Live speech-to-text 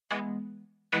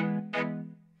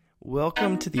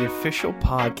Welcome to the official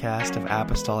podcast of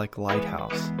Apostolic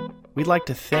Lighthouse. We'd like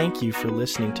to thank you for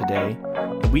listening today,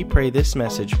 and we pray this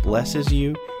message blesses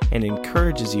you and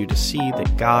encourages you to see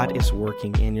that God is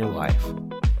working in your life.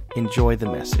 Enjoy the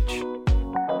message.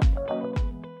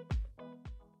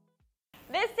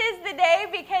 This is the day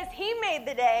because He made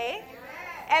the day,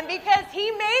 and because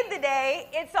He made the day,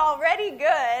 it's already good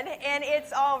and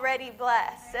it's already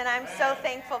blessed, and I'm so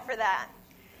thankful for that.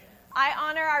 I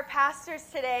honor our pastors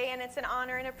today, and it's an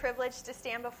honor and a privilege to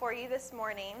stand before you this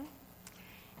morning.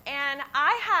 And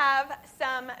I have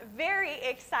some very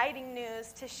exciting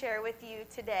news to share with you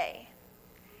today.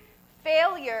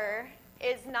 Failure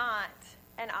is not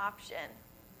an option.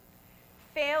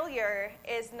 Failure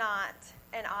is not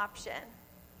an option.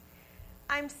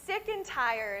 I'm sick and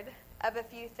tired of a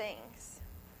few things.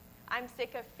 I'm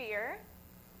sick of fear.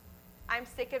 I'm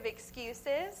sick of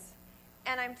excuses.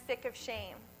 And I'm sick of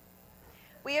shame.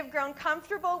 We have grown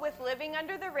comfortable with living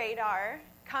under the radar,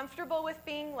 comfortable with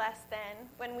being less than,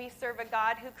 when we serve a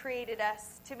God who created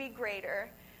us to be greater.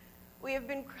 We have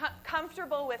been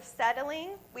comfortable with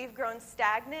settling, we've grown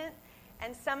stagnant,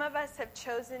 and some of us have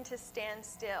chosen to stand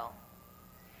still.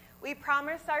 We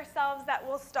promise ourselves that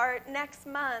we'll start next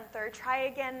month or try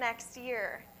again next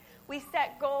year. We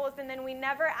set goals and then we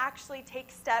never actually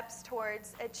take steps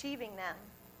towards achieving them.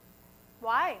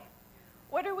 Why?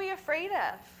 What are we afraid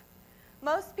of?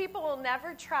 Most people will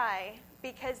never try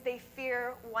because they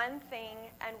fear one thing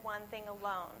and one thing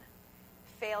alone: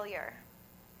 failure.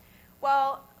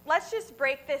 Well, let's just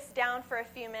break this down for a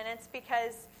few minutes,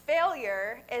 because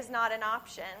failure is not an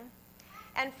option.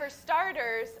 And for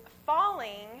starters,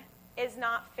 falling is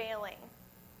not failing.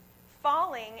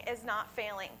 Falling is not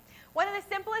failing. One of the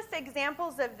simplest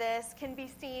examples of this can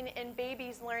be seen in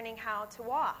babies learning how to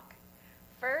walk.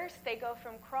 First, they go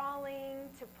from crawling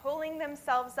to pulling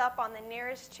themselves up on the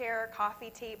nearest chair or coffee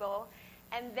table,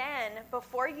 and then,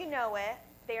 before you know it,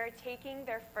 they are taking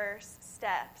their first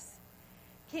steps.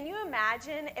 Can you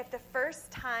imagine if the first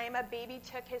time a baby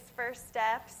took his first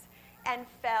steps and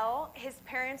fell, his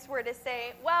parents were to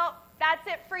say, "Well, that's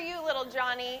it for you, little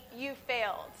Johnny, you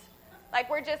failed.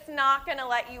 Like, we're just not going to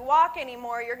let you walk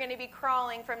anymore. You're going to be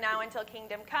crawling from now until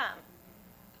kingdom come."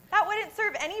 That wouldn't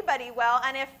serve anybody well,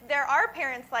 and if there are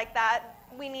parents like that,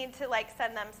 we need to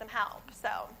send them some help.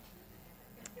 So,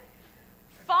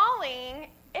 falling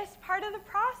is part of the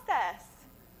process.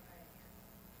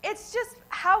 It's just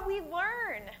how we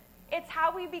learn. It's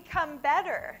how we become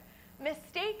better.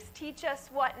 Mistakes teach us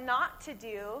what not to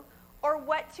do or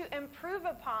what to improve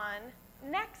upon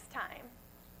next time.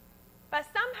 But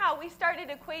somehow we started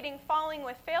equating falling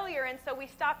with failure, and so we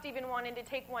stopped even wanting to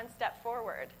take one step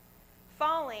forward.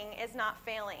 Falling is not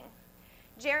failing.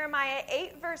 Jeremiah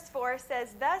 8 verse 4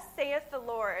 says, "Thus saith the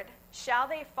Lord, shall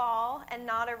they fall and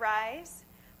not arise?"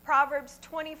 Proverbs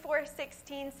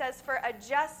 24:16 says, "For a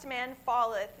just man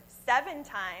falleth 7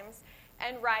 times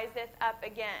and riseth up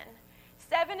again."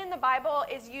 7 in the Bible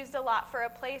is used a lot for a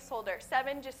placeholder.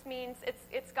 7 just means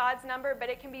it's God's number, but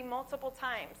it can be multiple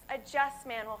times. A just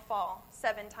man will fall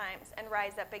 7 times and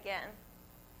rise up again.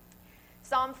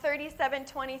 Psalm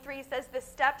 37:23 says, "The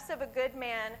steps of a good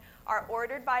man are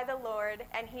ordered by the Lord,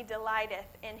 and he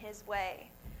delighteth in his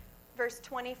way." Verse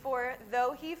 24,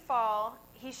 "Though he fall,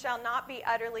 he shall not be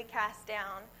utterly cast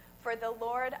down, for the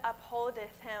Lord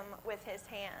upholdeth him with his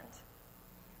hand."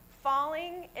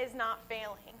 Falling is not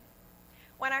failing.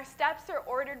 When our steps are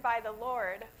ordered by the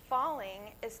Lord,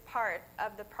 falling is part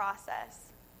of the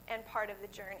process and part of the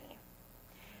journey.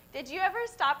 Did you ever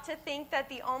stop to think that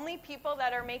the only people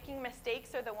that are making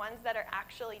mistakes are the ones that are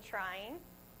actually trying?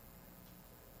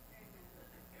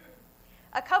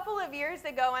 A couple of years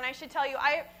ago, and I should tell you,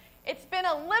 it's been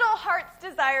a little heart's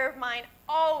desire of mine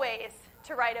always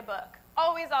to write a book.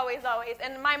 Always, always, always.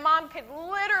 And my mom could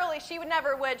literally,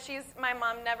 my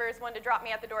mom never is one to drop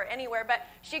me at the door anywhere, but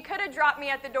she could have dropped me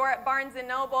at the door at Barnes &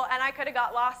 Noble, and I could have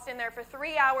got lost in there for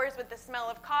 3 hours with the smell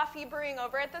of coffee brewing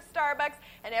over at the Starbucks,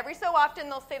 and every so often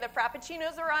they'll say the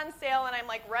Frappuccinos are on sale, and I'm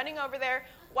running over there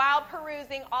while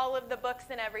perusing all of the books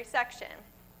in every section.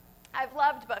 I've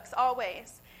loved books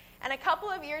always. And a couple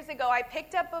of years ago, I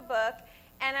picked up a book,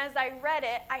 and as I read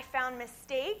it, I found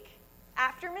mistake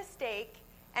after mistake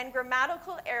and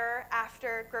grammatical error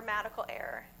after grammatical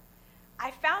error.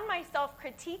 I found myself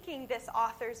critiquing this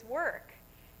author's work.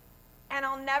 And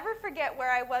I'll never forget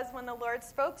where I was when the Lord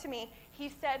spoke to me. He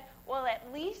said, "Well,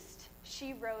 at least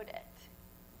she wrote it.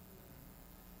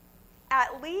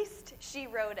 At least she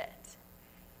wrote it."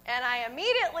 And I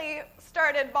immediately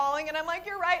started bawling, and I'm like,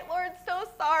 "You're right, Lord, so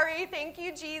sorry. Thank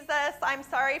you, Jesus. I'm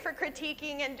sorry for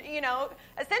critiquing and,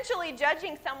 essentially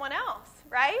judging someone else,"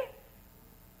 right?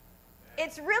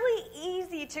 It's really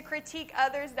easy to critique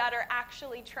others that are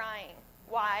actually trying.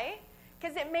 Why?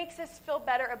 Because it makes us feel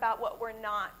better about what we're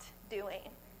not doing.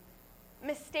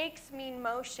 Mistakes mean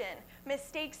motion.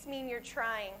 Mistakes mean you're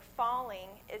trying. Falling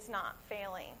is not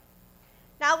failing.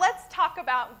 Now let's talk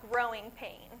about growing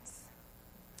pains.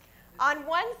 On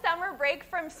one summer break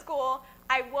from school,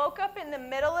 I woke up in the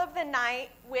middle of the night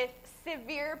with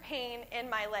severe pain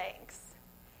in my legs.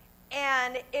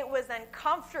 And it was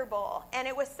uncomfortable, and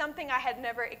it was something I had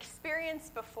never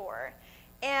experienced before.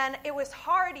 And it was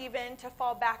hard even to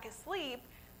fall back asleep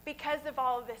because of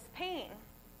all of this pain.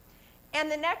 And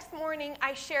the next morning,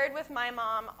 I shared with my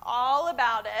mom all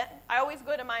about it. I always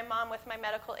go to my mom with my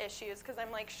medical issues because I'm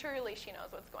like, surely she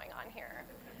knows what's going on here.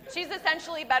 She's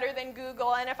essentially better than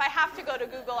Google, and if I have to go to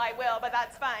Google, I will, but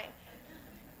that's fine.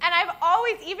 And I've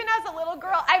always, even as a little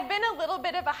girl, I've been a little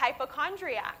bit of a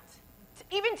hypochondriac.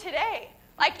 Even today,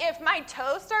 like if my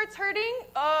toe starts hurting,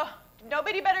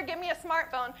 nobody better give me a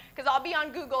smartphone because I'll be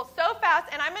on Google so fast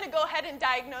and I'm going to go ahead and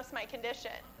diagnose my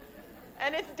condition.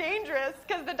 And it's dangerous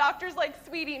because the doctor's like,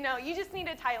 sweetie, no, you just need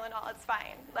a Tylenol, it's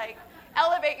fine. Like,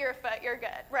 elevate your foot, you're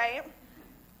good, right?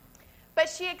 But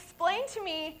she explained to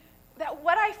me that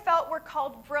what I felt were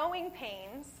called growing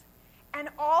pains, and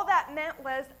all that meant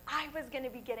was I was going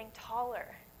to be getting taller.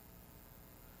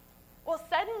 Well,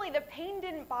 suddenly the pain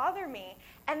didn't bother me.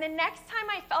 And the next time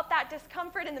I felt that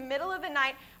discomfort in the middle of the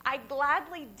night, I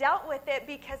gladly dealt with it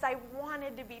because I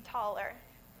wanted to be taller.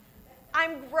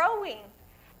 I'm growing.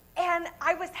 And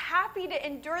I was happy to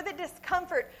endure the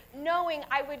discomfort, knowing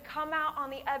I would come out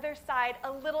on the other side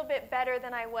a little bit better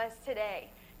than I was today,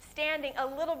 standing a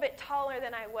little bit taller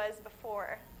than I was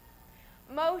before.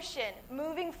 Motion,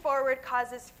 moving forward,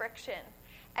 causes friction.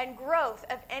 And growth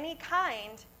of any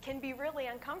kind can be really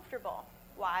uncomfortable.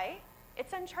 Why?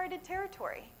 It's uncharted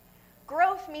territory.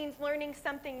 Growth means learning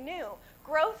something new.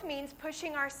 Growth means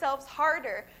pushing ourselves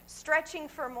harder, stretching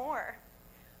for more.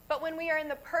 But when we are in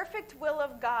the perfect will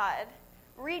of God,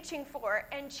 reaching for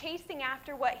and chasing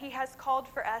after what He has called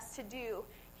for us to do,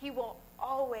 He will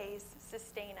always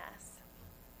sustain us.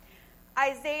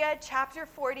 Isaiah chapter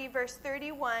 40, verse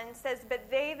 31 says,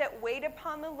 "But they that wait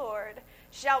upon the Lord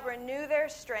shall renew their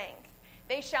strength.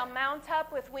 They shall mount up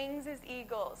with wings as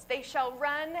eagles. They shall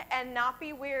run and not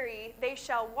be weary. They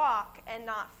shall walk and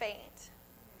not faint."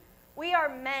 We are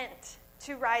meant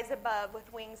to rise above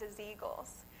with wings as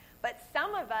eagles. But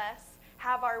some of us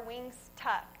have our wings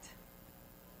tucked.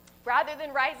 Rather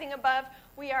than rising above,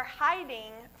 we are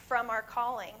hiding from our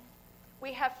calling.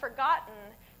 We have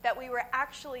forgotten that we were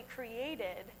actually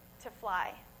created to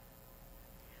fly.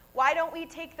 Why don't we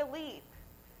take the leap?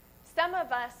 Some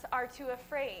of us are too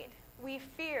afraid. We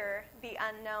fear the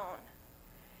unknown.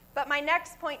 But my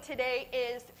next point today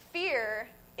is fear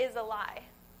is a lie.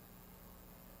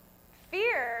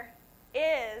 Fear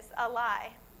is a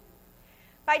lie.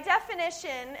 By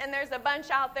definition, and there's a bunch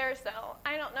out there, so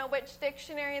I don't know which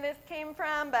dictionary this came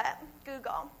from, but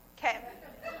Google. Okay.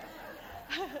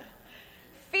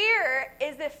 Fear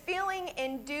is a feeling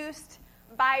induced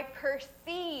by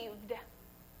perceived,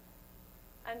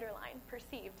 underline,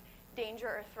 perceived danger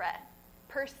or threat.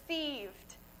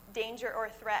 Perceived danger or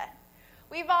threat.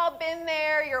 We've all been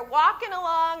there. You're walking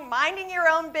along, minding your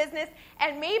own business,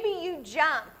 and maybe you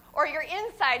jump, or your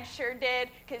inside sure did,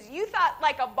 because you thought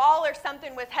like a ball or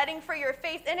something was heading for your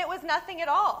face, and it was nothing at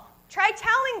all. Try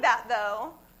telling that,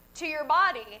 though, to your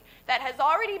body that has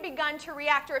already begun to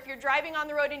react, or if you're driving on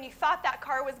the road and you thought that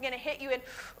car was going to hit you, and,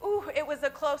 ooh, it was a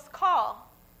close call.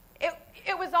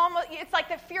 It was almost, it's like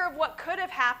the fear of what could have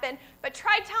happened, but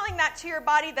try telling that to your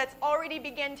body that's already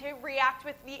begun to react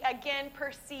with the, again,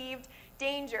 perceived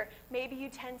danger. Maybe you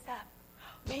tense up.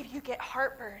 Maybe you get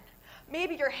heartburn.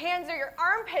 Maybe your hands or your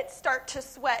armpits start to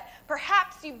sweat.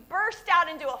 Perhaps you burst out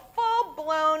into a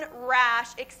full-blown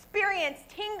rash, experience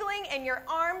tingling in your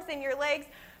arms and your legs.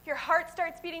 Your heart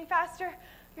starts beating faster.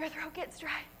 Your throat gets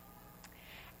dry.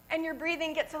 And your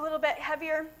breathing gets a little bit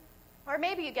heavier. Or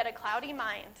maybe you get a cloudy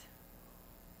mind.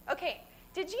 Okay,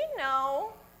 did you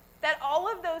know that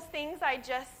all of those things I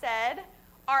just said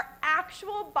are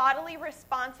actual bodily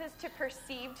responses to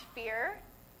perceived fear,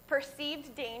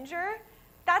 perceived danger?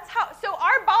 That's how, so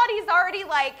our body's already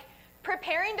like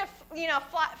preparing to,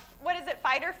 what is it,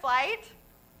 fight or flight?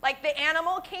 Like the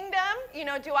animal kingdom,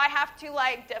 do I have to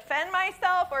like defend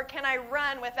myself, or can I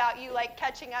run without you like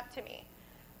catching up to me?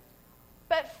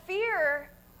 But fear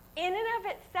in and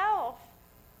of itself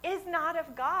is not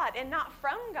of God and not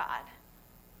from God.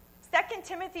 2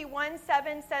 Timothy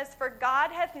 1:7 says, "For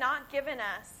God hath not given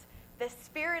us the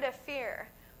spirit of fear,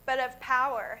 but of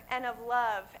power and of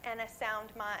love and a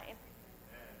sound mind."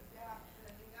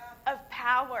 Of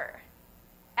power.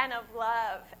 and of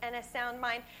love and a sound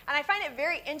mind. And I find it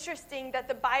very interesting that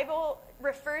the Bible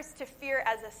refers to fear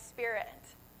as a spirit.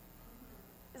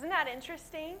 Isn't that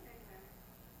interesting?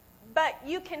 But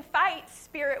you can fight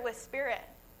spirit with spirit.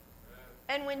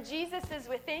 And when Jesus is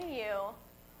within you,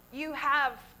 you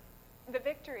have the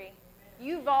victory.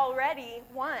 You've already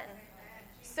won.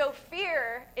 So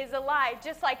fear is a lie,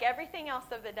 just like everything else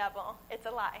of the devil. It's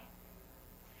a lie.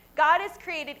 God has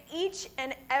created each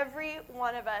and every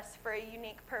one of us for a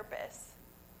unique purpose.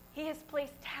 He has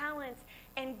placed talents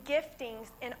and giftings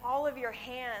in all of your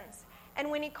hands.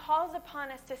 And when he calls upon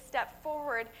us to step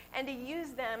forward and to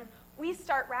use them, we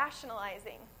start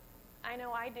rationalizing. I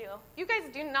know I do. You guys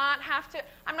do not have to.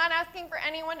 I'm not asking for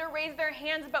anyone to raise their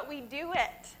hands, but we do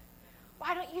it.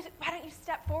 Why don't you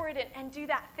step forward and do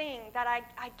that thing that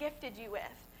I gifted you with?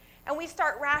 And we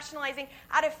start rationalizing.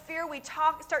 Out of fear, we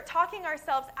start talking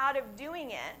ourselves out of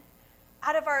doing it,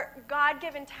 out of our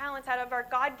God-given talents, out of our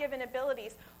God-given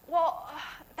abilities. Well,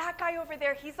 that guy over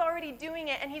there, he's already doing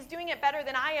it, and he's doing it better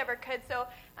than I ever could, so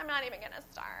I'm not even going to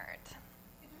start.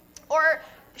 Or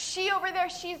she over there,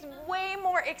 she's way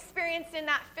more experienced in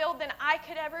that field than I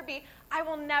could ever be. I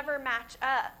will never match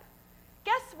up.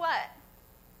 Guess what?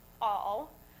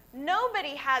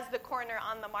 Nobody has the corner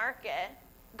on the market.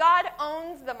 God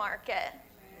owns the market.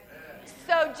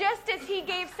 So just as he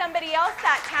gave somebody else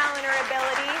that talent or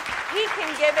ability, he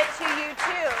can give it to you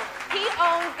too. He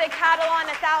owns the cattle on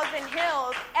 1,000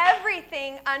 hills.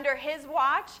 Everything under his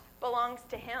watch belongs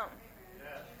to him.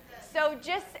 So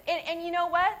and you know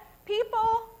what?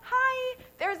 People,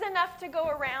 there's enough to go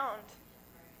around.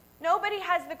 Nobody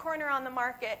has the corner on the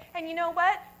market. And you know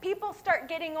what? People start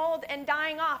getting old and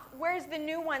dying off. Where's the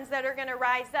new ones that are going to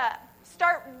rise up?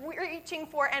 Start reaching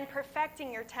for and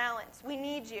perfecting your talents. We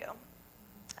need you.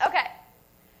 Okay,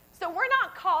 so we're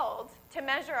not called to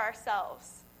measure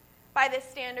ourselves by the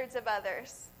standards of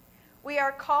others. We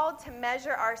are called to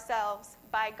measure ourselves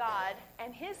by God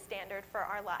and his standard for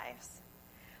our lives.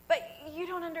 But you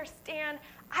don't understand.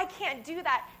 I can't do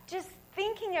that. Just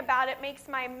thinking about it makes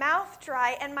my mouth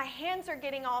dry and my hands are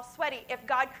getting all sweaty. If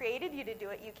God created you to do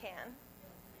it, you can.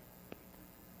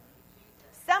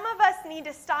 Some of us need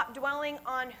to stop dwelling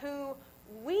on who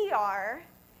we are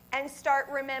and start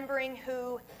remembering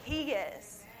who he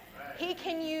is. He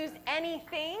can use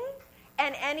anything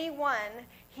and anyone.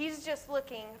 He's just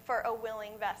looking for a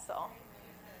willing vessel.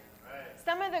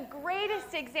 Some of the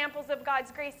greatest examples of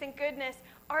God's grace and goodness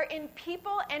are in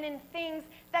people and in things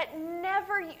that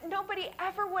nobody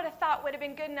ever would have thought would have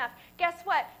been good enough. Guess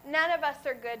what? None of us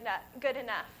are good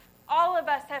enough. All of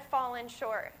us have fallen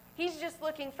short. He's just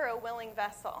looking for a willing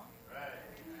vessel.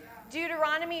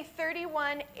 Deuteronomy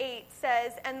 31:8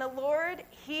 says, "And the Lord,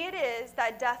 he it is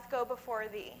that doth go before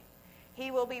thee.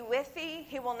 He will be with thee,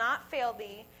 he will not fail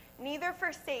thee, neither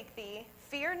forsake thee.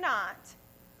 Fear not,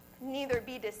 neither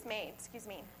be dismayed."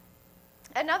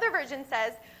 Another version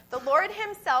says, "The Lord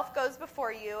himself goes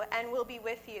before you and will be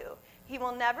with you. He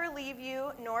will never leave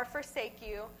you nor forsake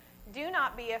you. Do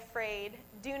not be afraid.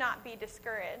 Do not be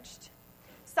discouraged."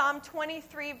 Psalm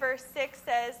 23 verse 6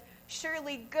 says,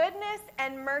 "Surely goodness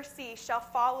and mercy shall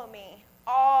follow me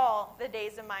all the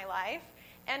days of my life,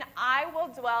 and I will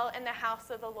dwell in the house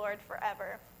of the Lord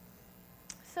forever."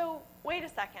 So, wait a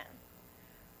second.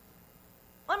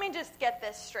 Let me just get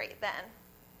this straight then.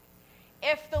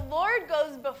 If the Lord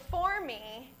goes before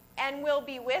me and will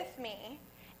be with me,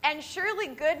 and surely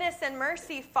goodness and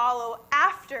mercy follow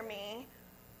after me,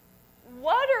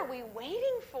 what are we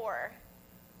waiting for?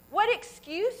 What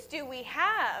excuse do we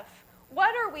have?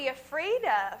 What are we afraid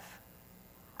of?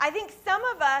 I think some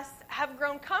of us have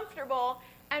grown comfortable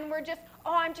and we're just,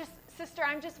 I'm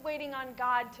just waiting on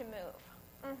God to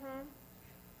move.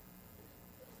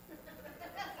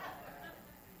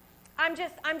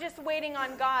 I'm just waiting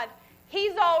on God.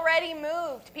 He's already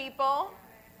moved, people.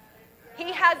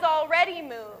 He has already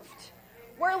moved.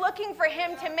 We're looking for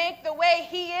him to make the way.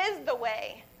 He is the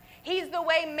way. He's the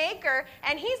way maker,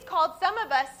 and he's called some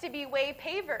of us to be way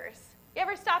pavers. You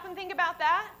ever stop and think about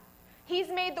that? He's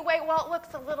made the way. Well, it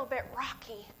looks a little bit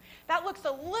rocky. That looks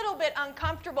a little bit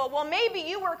uncomfortable. Well, maybe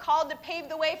you were called to pave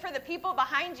the way for the people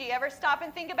behind you. You ever stop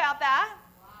and think about that?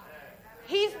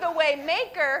 He's the way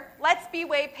maker. Let's be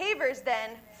way pavers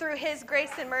then, through his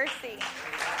grace and mercy.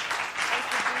 Thank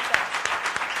you, Jesus.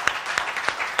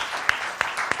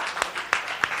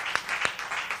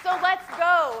 So let's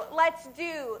go, let's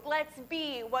do, let's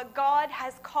be what God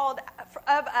has called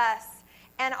of us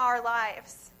and our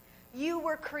lives. You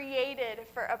were created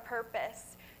for a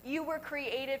purpose. You were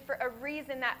created for a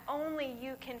reason that only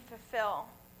you can fulfill.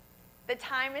 The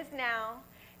time is now.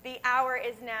 The hour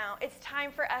is now. It's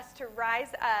time for us to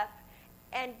rise up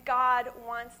and God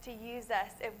wants to use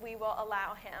us if we will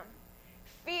allow him.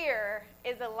 Fear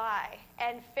is a lie,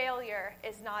 and failure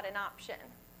is not an option.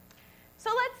 So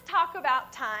let's talk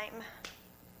about time.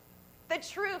 The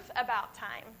truth about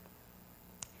time.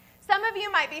 Some of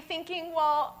you might be thinking,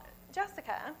 well,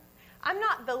 Jessica, I'm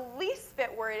not the least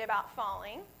bit worried about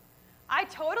falling. I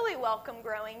totally welcome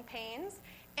growing pains,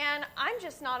 and I'm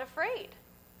just not afraid.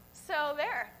 So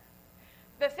there.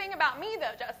 The thing about me,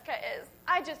 though, Jessica, is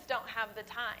I just don't have the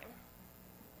time.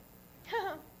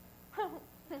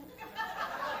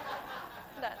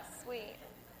 That's sweet.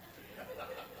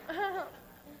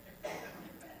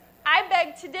 I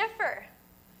beg to differ.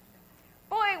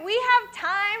 Boy, we have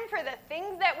time for the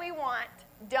things that we want,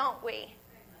 don't we?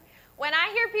 When I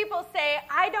hear people say,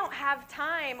 I don't have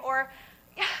time, or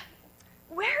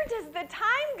where does the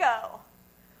time go?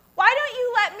 Why don't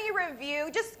you let me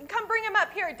review? Just come bring them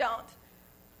up here, don't.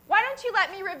 Why don't you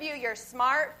let me review your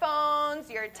smartphones,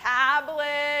 your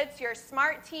tablets, your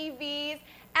smart TVs,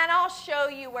 and I'll show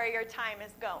you where your time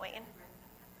is going.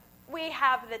 We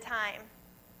have the time.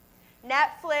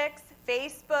 Netflix,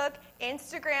 Facebook,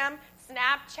 Instagram,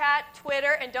 Snapchat,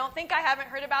 Twitter, and don't think I haven't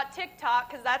heard about TikTok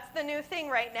because that's the new thing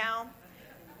right now.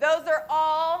 Those are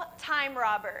all time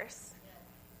robbers,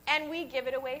 and we give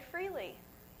it away freely.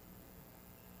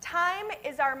 Time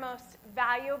is our most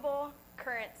valuable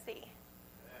currency.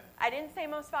 I didn't say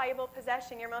most valuable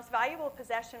possession. Your most valuable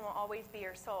possession will always be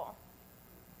your soul.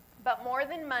 But more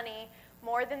than money,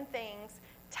 more than things,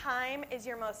 time is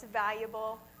your most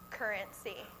valuable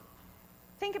currency.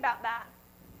 Think about that.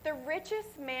 The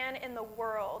richest man in the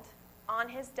world on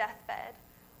his deathbed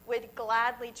would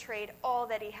gladly trade all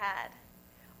that he had.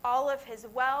 All of his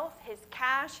wealth, his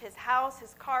cash, his house,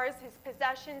 his cars, his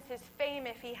possessions, his fame,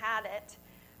 if he had it,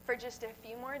 for just a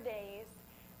few more days,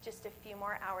 just a few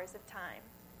more hours of time.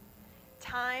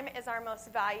 Time is our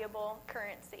most valuable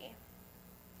currency.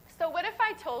 So what if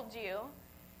I told you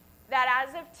that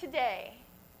as of today,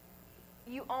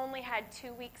 you only had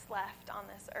 2 weeks left on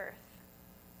this earth?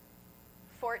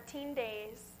 14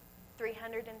 days,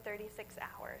 336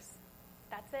 hours.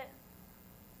 That's it.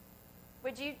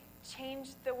 Would you change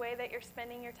the way that you're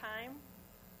spending your time?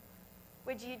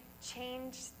 Would you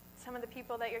change some of the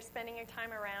people that you're spending your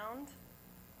time around?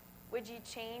 Would you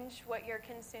change what you're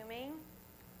consuming?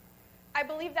 I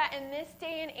believe that in this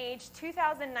day and age,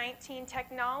 2019,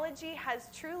 technology has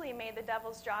truly made the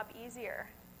devil's job easier.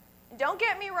 Don't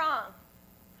get me wrong,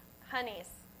 honeys,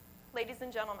 ladies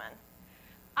and gentlemen.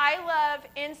 I love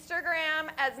Instagram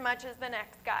as much as the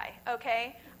next guy,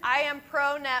 okay? I am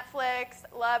pro Netflix,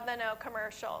 love the no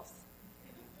commercials.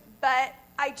 But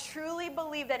I truly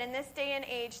believe that in this day and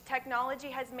age, technology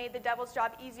has made the devil's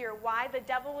job easier. Why? The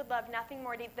devil would love nothing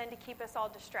more than to keep us all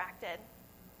distracted.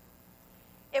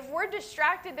 If we're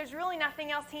distracted, there's really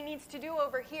nothing else he needs to do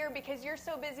over here because you're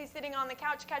so busy sitting on the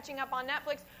couch catching up on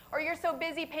Netflix, or you're so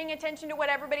busy paying attention to what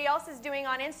everybody else is doing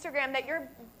on Instagram that you're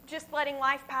just letting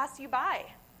life pass you by.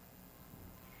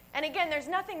 And again, there's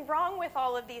nothing wrong with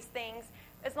all of these things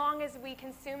as long as we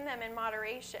consume them in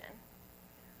moderation.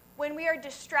 When we are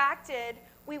distracted,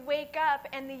 we wake up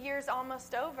and the year's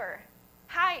almost over.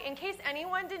 Hi, in case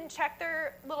anyone didn't check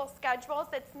their little schedules,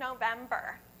 it's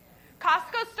November.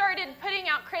 Costco started putting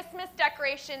out Christmas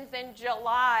decorations in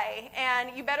July,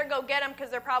 and you better go get them because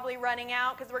they're probably running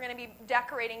out because we're going to be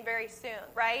decorating very soon,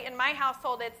 right? In my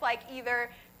household, it's like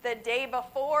either the day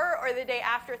before or the day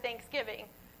after Thanksgiving.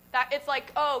 It's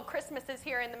like, oh, Christmas is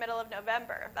here in the middle of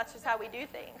November. That's just how we do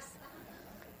things.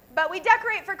 But we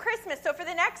decorate for Christmas. So for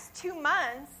the next 2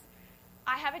 months,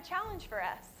 I have a challenge for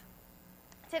us.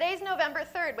 Today's November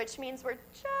 3rd, which means we're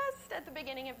just at the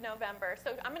beginning of November.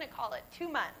 So I'm going to call it 2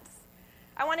 months.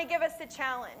 I want to give us a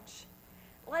challenge.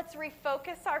 Let's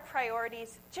refocus our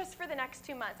priorities just for the next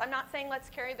 2 months. I'm not saying let's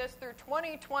carry this through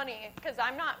 2020 because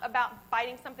I'm not about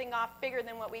biting something off bigger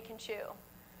than what we can chew.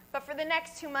 But for the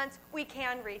next 2 months, we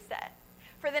can reset.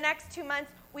 For the next 2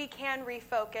 months, we can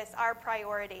refocus our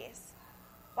priorities.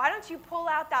 Why don't you pull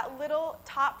out that little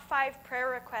top 5 prayer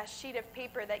request sheet of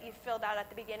paper that you filled out at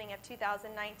the beginning of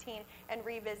 2019 and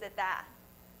revisit that?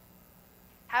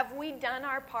 Have we done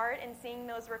our part in seeing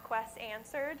those requests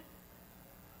answered?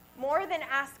 More than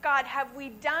ask God, have we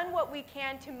done what we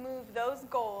can to move those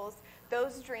goals,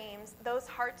 those dreams, those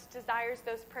heart's desires,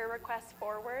 those prayer requests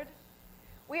forward?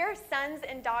 We are sons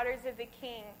and daughters of the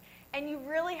King, and you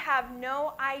really have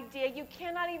no idea. You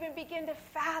cannot even begin to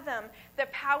fathom the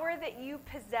power that you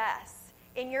possess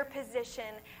in your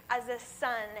position as a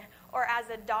son or as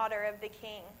a daughter of the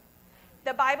King.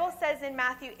 The Bible says in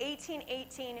Matthew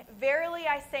 18:18, "Verily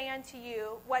I say unto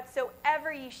you,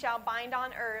 whatsoever ye shall bind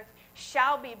on earth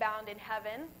shall be bound in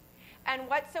heaven, and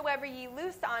whatsoever ye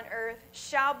loose on earth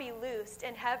shall be loosed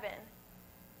in heaven.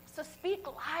 So speak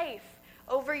life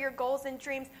over your goals and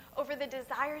dreams, over the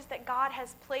desires that God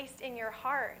has placed in your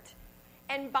heart,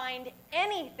 and bind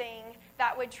anything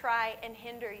that would try and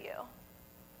hinder you.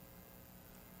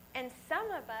 And some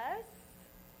of us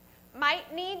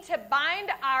might need to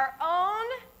bind our own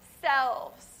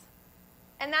selves.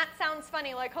 And that sounds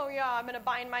funny, like, oh yeah, I'm going to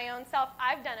bind my own self.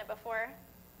 I've done it before.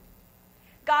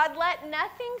 God, let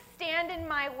nothing stand in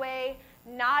my way,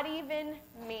 not even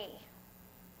me.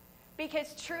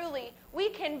 Because truly, we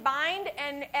can bind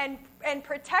and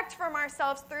protect from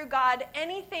ourselves through God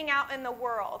anything out in the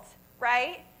world,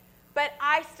 right? But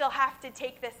I still have to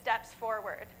take the steps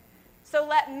forward. So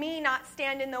let me not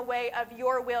stand in the way of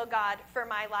your will, God, for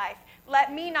my life.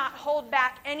 Let me not hold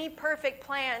back any perfect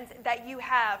plans that you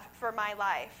have for my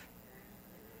life.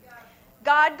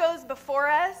 God goes before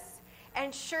us,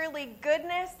 and surely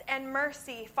goodness and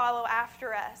mercy follow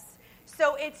after us.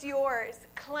 So it's yours.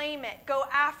 Claim it. Go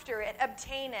after it.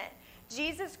 Obtain it.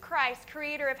 Jesus Christ,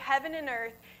 creator of heaven and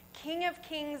earth, King of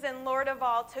kings and Lord of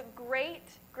all, took great,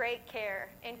 great care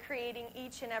in creating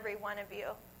each and every one of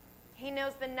you. He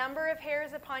knows the number of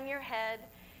hairs upon your head.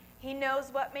 He knows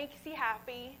what makes you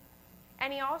happy.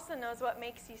 And he also knows what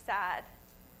makes you sad.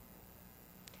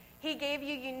 He gave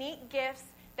you unique gifts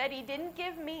that he didn't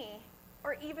give me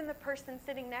or even the person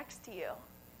sitting next to you.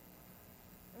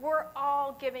 We're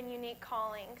all given unique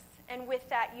callings, and with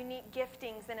that, unique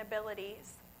giftings and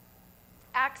abilities.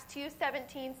 Acts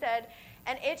 2:17 said,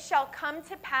 "And it shall come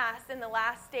to pass in the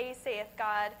last days, saith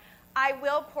God, I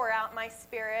will pour out my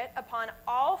spirit upon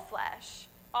all flesh,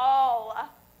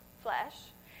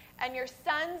 and your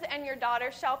sons and your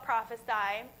daughters shall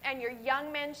prophesy, and your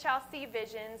young men shall see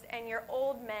visions, and your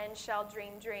old men shall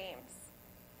dream dreams."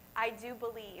 I do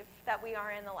believe that we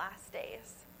are in the last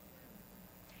days.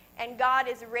 And God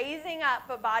is raising up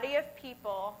a body of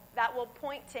people that will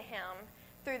point to him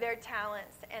through their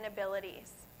talents and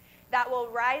abilities, that will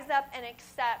rise up and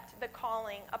accept the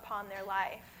calling upon their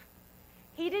life.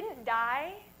 He didn't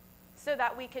die so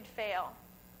that we could fail.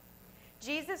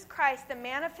 Jesus Christ, the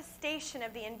manifestation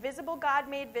of the invisible God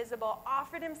made visible,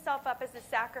 offered himself up as a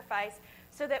sacrifice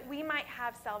so that we might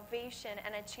have salvation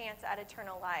and a chance at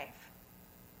eternal life.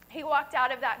 He walked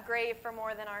out of that grave for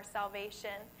more than our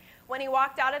salvation. When he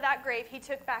walked out of that grave, he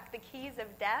took back the keys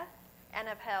of death and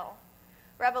of hell.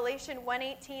 Revelation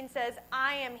 1:18 says,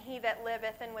 "I am he that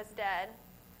liveth and was dead.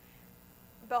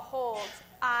 Behold,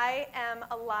 I am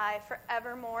alive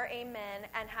forevermore, amen,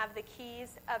 and have the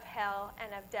keys of hell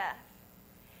and of death."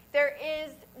 There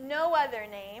is no other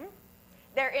name,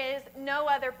 there is no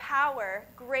other power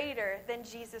greater than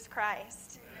Jesus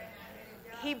Christ.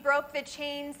 He broke the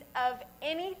chains of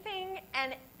anything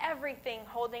and everything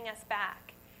holding us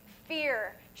back.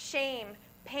 Fear, shame,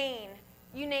 pain,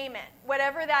 you name it.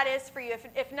 Whatever that is for you.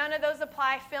 If none of those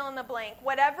apply, fill in the blank.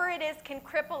 Whatever it is can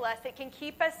cripple us. It can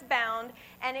keep us bound.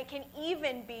 And it can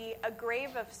even be a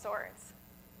grave of sorts.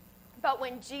 But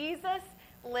when Jesus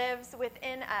lives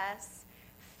within us,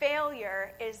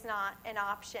 failure is not an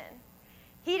option.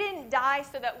 He didn't die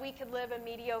so that we could live a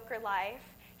mediocre life.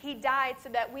 He died so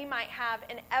that we might have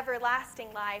an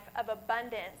everlasting life of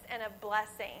abundance and of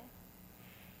blessing.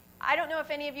 I don't know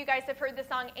if any of you guys have heard the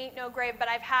song Ain't No Grave, but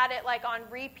I've had it like on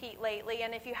repeat lately,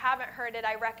 and if you haven't heard it,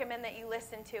 I recommend that you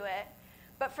listen to it.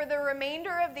 But for the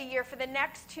remainder of the year, for the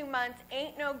next 2 months,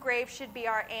 Ain't No Grave should be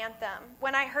our anthem.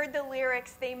 When I heard the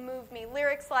lyrics, they moved me.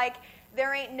 Lyrics like,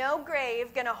 "There ain't no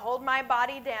grave gonna hold my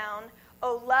body down.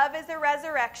 Oh, love is a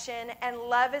resurrection, and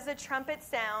love is a trumpet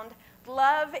sound.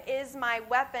 Love is my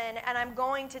weapon, and I'm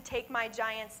going to take my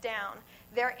giants down.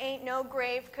 There ain't no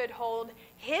grave could hold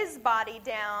his body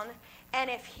down, and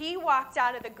if he walked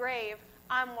out of the grave,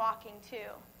 I'm walking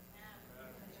too."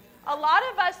 A lot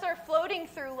of us are floating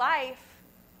through life,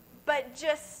 but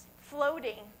just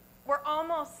floating. We're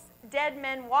almost dead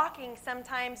men walking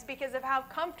sometimes because of how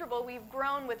comfortable we've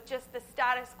grown with just the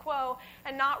status quo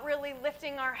and not really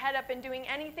lifting our head up and doing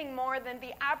anything more than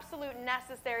the absolute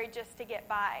necessary just to get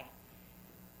by.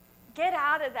 Get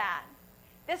out of that.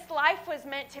 This life was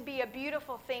meant to be a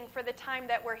beautiful thing for the time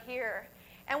that we're here.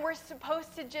 And we're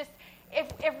supposed to just,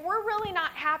 if we're really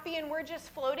not happy and we're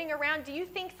just floating around, do you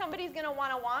think somebody's going to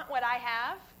want what I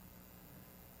have?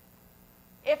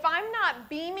 If I'm not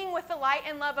beaming with the light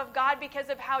and love of God because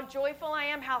of how joyful I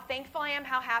am, how thankful I am,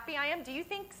 how happy I am, do you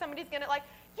think somebody's going to like,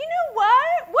 you know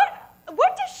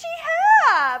what does she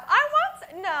have?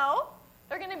 No.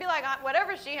 They're going to be like,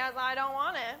 whatever she has, I don't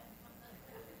want it.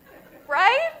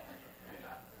 Right?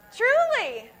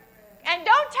 Truly. And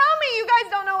don't tell me you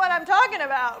guys don't know what I'm talking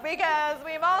about, because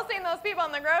we've all seen those people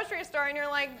in the grocery store and you're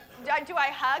like, do I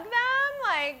hug them?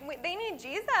 Like, they need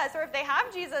Jesus. Or if they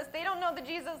have Jesus, they don't know the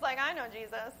Jesus like I know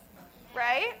Jesus,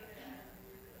 right?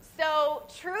 So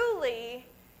truly,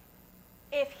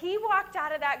 if he walked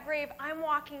out of that grave, I'm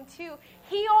walking too.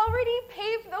 He already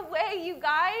paved the way, you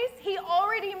guys. He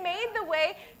already made the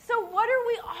way. So what are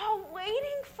we all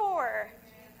waiting for?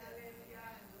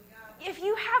 If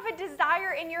you have a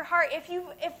desire in your heart, if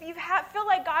you feel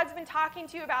like God's been talking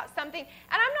to you about something, and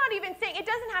I'm not even saying it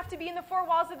doesn't have to be in the four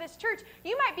walls of this church.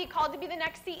 You might be called to be the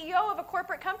next CEO of a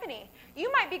corporate company.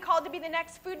 You might be called to be the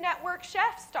next Food Network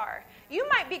chef star. You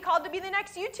might be called to be the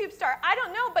next YouTube star. I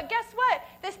don't know, but guess what?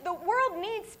 The world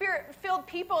needs spirit-filled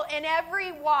people in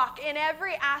every walk, in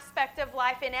every aspect of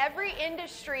life, in every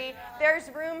industry.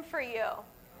 There's room for you.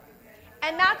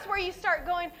 And that's where you start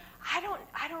going, I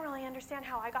don't really understand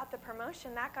how I got the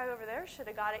promotion. That guy over there should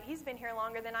have got it. He's been here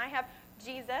longer than I have.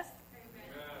 Jesus.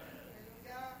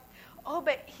 Amen. Oh,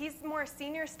 but he's more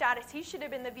senior status. He should have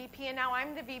been the VP, and now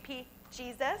I'm the VP.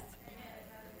 Jesus. Amen.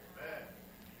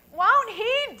 Won't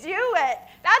he do it?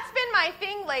 That's been my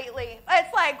thing lately.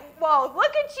 It's like, whoa,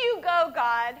 look at you go,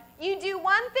 God. You do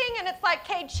one thing, and it's like,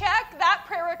 okay, check. That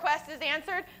prayer request is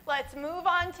answered. Let's move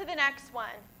on to the next one.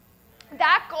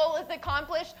 That goal is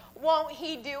accomplished. Won't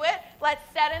he do it? Let's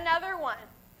set another one.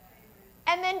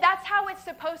 And then that's how it's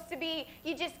supposed to be.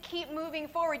 You just keep moving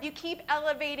forward. You keep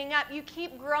elevating up. You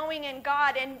keep growing in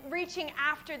God and reaching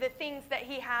after the things that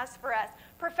he has for us,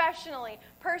 professionally,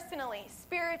 personally,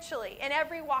 spiritually, in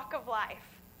every walk of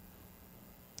life.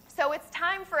 So it's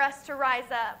time for us to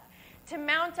rise up, to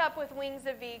mount up with wings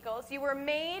of eagles. You were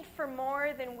made for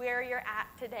more than where you're at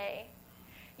today.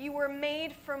 You were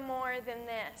made for more than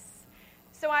this.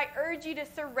 So I urge you to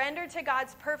surrender to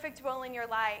God's perfect will in your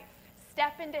life.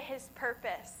 Step into his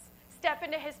purpose. Step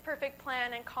into his perfect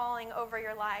plan and calling over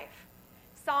your life.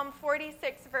 Psalm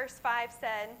 46 verse 5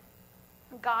 said,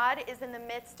 God is in the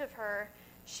midst of her.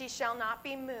 She shall not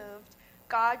be moved.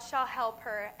 God shall help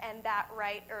her, and that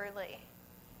right early.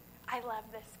 I love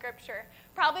this scripture.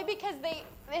 Probably because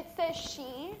it says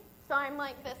she, so I'm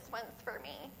like, this one's for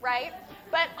me, right?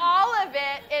 But all of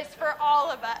it is for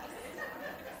all of us.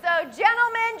 So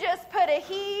gentlemen, just put a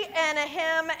he and a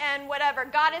him and whatever.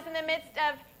 God is in the midst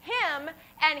of him,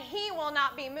 and he will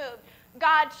not be moved.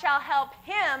 God shall help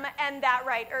him, and that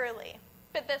right early.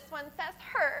 But this one says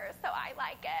her, so I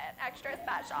like it. Extra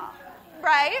special,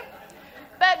 right?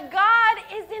 But God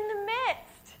is in the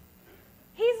midst.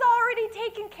 He's already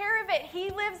taken care of it.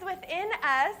 He lives within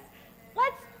us.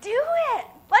 Let's do it.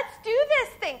 Let's do this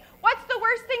thing. What's the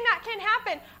worst thing that can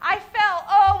happen? I fell.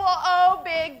 Oh,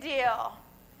 big deal.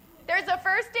 There's a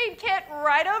first aid kit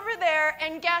right over there,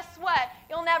 and guess what?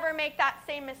 You'll never make that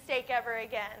same mistake ever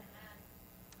again.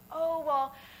 Oh,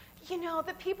 well,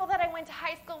 the people that I went to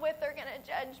high school with are going to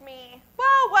judge me.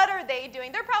 Well, what are they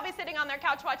doing? They're probably sitting on their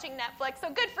couch watching Netflix, so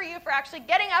good for you for actually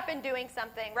getting up and doing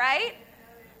something, right?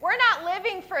 We're not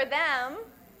living for them.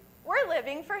 We're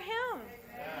living for him.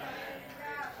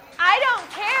 I don't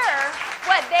care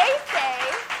what they say.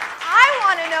 I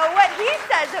want to know what he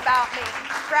says about me,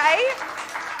 right?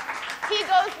 He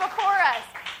goes before us.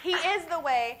 He is the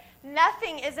way.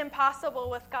 Nothing is impossible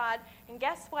with God. And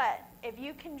guess what? If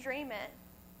you can dream it,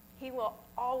 he will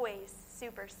always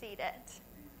supersede it.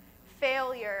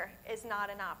 Failure is not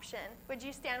an option. Would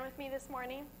you stand with me this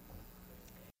morning?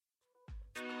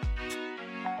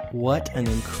 What an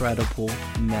incredible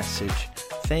message.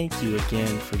 Thank you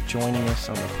again for joining us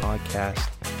on the podcast,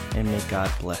 and may God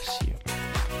bless you.